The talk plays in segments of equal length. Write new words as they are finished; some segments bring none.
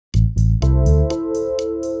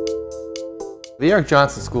The Erik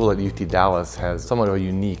Jonsson School at UT Dallas has somewhat of a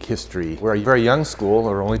unique history. We're a very young school,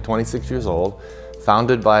 we're only 26 years old,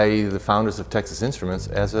 founded by the founders of Texas Instruments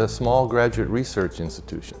as a small graduate research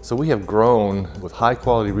institution. So we have grown with high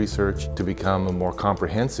quality research to become a more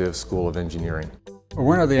comprehensive school of engineering.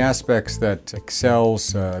 One of the aspects that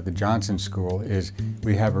excels the Jonsson School is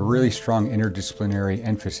we have a really strong interdisciplinary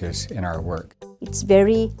emphasis in our work. It's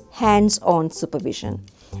very hands-on supervision,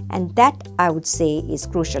 and that I would say is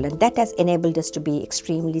crucial, and that has enabled us to be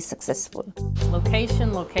extremely successful.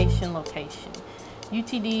 Location, location, location.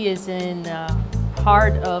 UTD is in the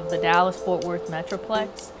heart of the Dallas-Fort Worth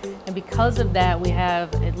Metroplex, and because of that we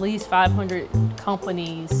have at least 500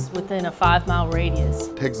 companies within a 5-mile radius.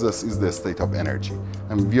 Texas is the state of energy,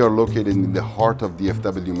 and we are located in the heart of the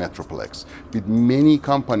DFW Metroplex with many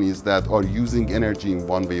companies that are using energy in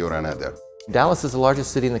one way or another. Dallas is the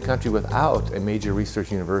largest city in the country without a major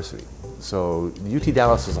research university. So UT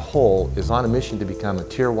Dallas as a whole is on a mission to become a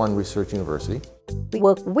Tier 1 research university. We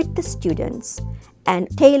work with the students and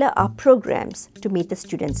tailor our programs to meet the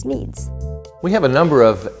students' needs. We have a number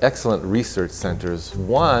of excellent research centers.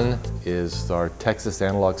 One is our Texas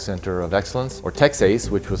Analog Center of Excellence, or TexACE,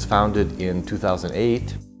 which was founded in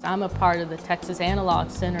 2008. I'm a part of the Texas Analog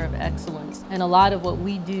Center of Excellence, and a lot of what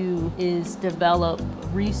we do is develop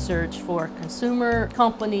research for consumer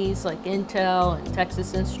companies like Intel and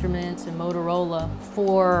Texas Instruments and Motorola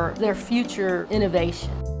for their future innovation.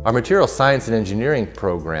 Our Material Science and Engineering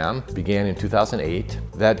program began in 2008.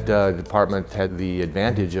 That department had the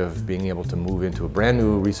advantage of being able to move into a brand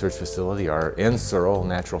new research facility, our NSERL,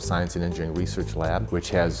 Natural Science and Engineering Research Lab, which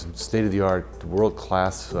has state-of-the-art,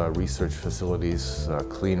 world-class research facilities,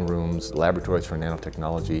 clean rooms, laboratories for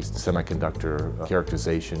nanotechnology, semiconductor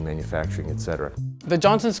characterization, manufacturing, etc. The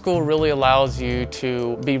Jonsson School really allows you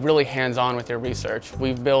to be really hands-on with your research.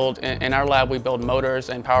 We've built, in our lab, we build motors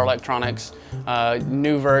and power electronics,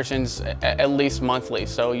 new versions at least monthly.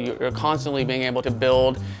 So you're constantly being able to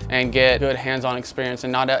build and get good hands-on experience,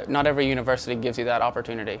 and not every university gives you that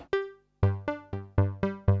opportunity.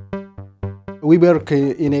 We work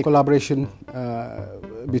in a collaboration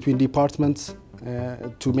between departments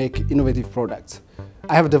to make innovative products.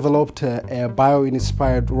 I have developed a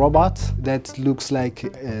bio-inspired robot that looks like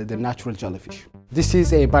the natural jellyfish. This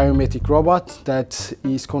is a biomimetic robot that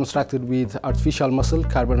is constructed with artificial muscle,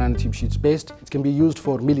 carbon nanotube sheets based. It can be used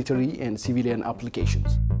for military and civilian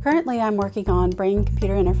applications. Currently I'm working on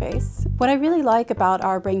brain-computer interface. What I really like about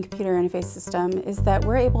our brain-computer interface system is that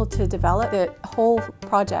we're able to develop the whole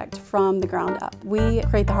project from the ground up. We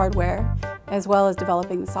create the hardware as well as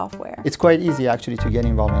developing the software. It's quite easy actually to get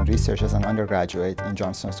involved in research as an undergraduate in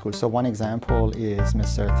Jonsson School. So one example is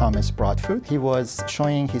Mr. Thomas Broadfoot. He was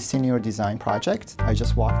showing his senior design project. I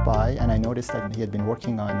just walked by and I noticed that he had been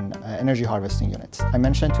working on energy harvesting units. I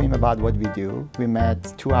mentioned to him about what we do. We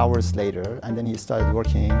met 2 hours later and then he started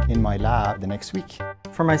working in my lab the next week.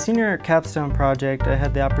 For my senior capstone project, I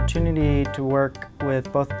had the opportunity to work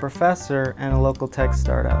with both a professor and a local tech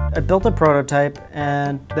startup. I built a prototype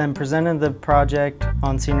and then presented the project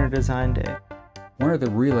on senior design day. One of the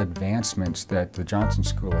real advancements that the Jonsson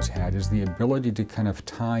School has had is the ability to kind of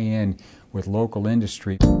tie in with local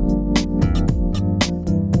industry.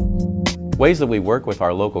 Ways that we work with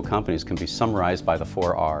our local companies can be summarized by the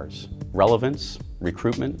 4 R's: relevance,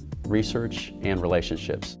 recruitment, research, and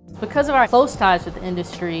relationships. Because of our close ties with the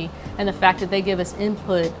industry and the fact that they give us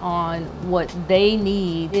input on what they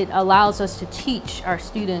need, it allows us to teach our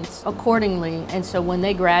students accordingly, and so when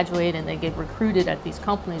they graduate and they get recruited at these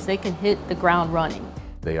companies, they can hit the ground running.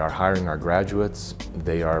 They are hiring our graduates.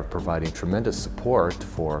 They are providing tremendous support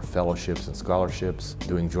for fellowships and scholarships,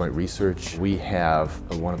 doing joint research. We have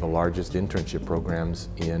one of the largest internship programs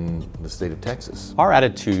in the state of Texas. Our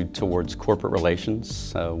attitude towards corporate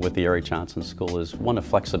relations with the Erik Jonsson School is one of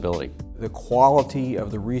flexibility. The quality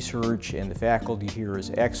of the research and the faculty here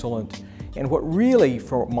is excellent. And what really,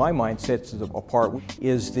 from my mind, sets it apart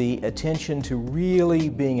is the attention to really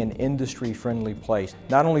being an industry-friendly place.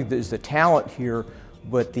 Not only is the talent here,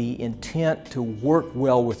 but the intent to work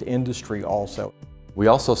well with industry also. We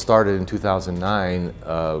also started in 2009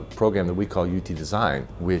 a program that we call UT Design,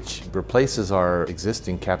 which replaces our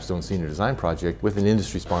existing capstone senior design project with an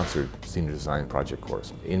industry-sponsored senior design project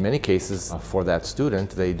course. In many cases, for that student,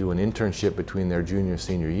 they do an internship between their junior and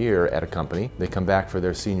senior year at a company. They come back for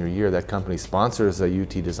their senior year. That company sponsors a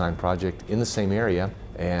UT Design project in the same area,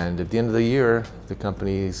 and at the end of the year, the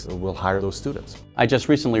companies will hire those students. I just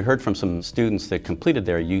recently heard from some students that completed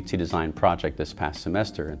their UT Design project this past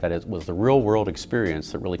semester that it was the real-world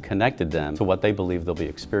experience that really connected them to what they believe they'll be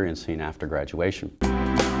experiencing after graduation.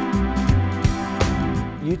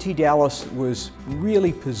 UT Dallas was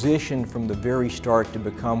really positioned from the very start to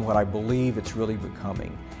become what I believe it's really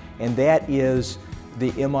becoming, and that is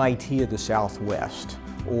the MIT of the Southwest,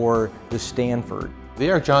 or the Stanford. The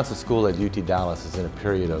Erik Jonsson School at UT Dallas is in a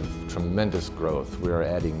period of tremendous growth. We are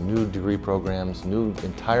adding new degree programs,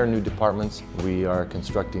 entire new departments. We are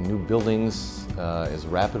constructing new buildings as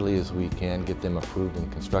rapidly as we can get them approved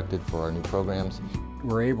and constructed for our new programs.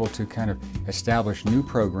 We're able to kind of establish new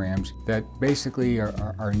programs that basically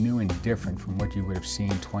are new and different from what you would have seen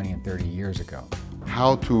 20 and 30 years ago.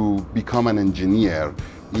 How to become an engineer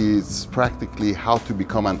is practically how to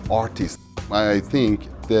become an artist. I think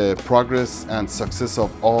the progress and success of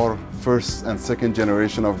our first and second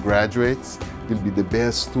generation of graduates will be the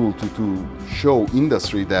best tool to show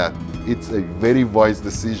industry that it's a very wise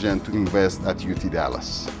decision to invest at UT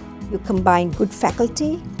Dallas. You combine good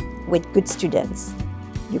faculty with good students.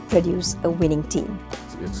 You produce a winning team.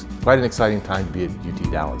 It's quite an exciting time to be at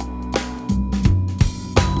UT Dallas.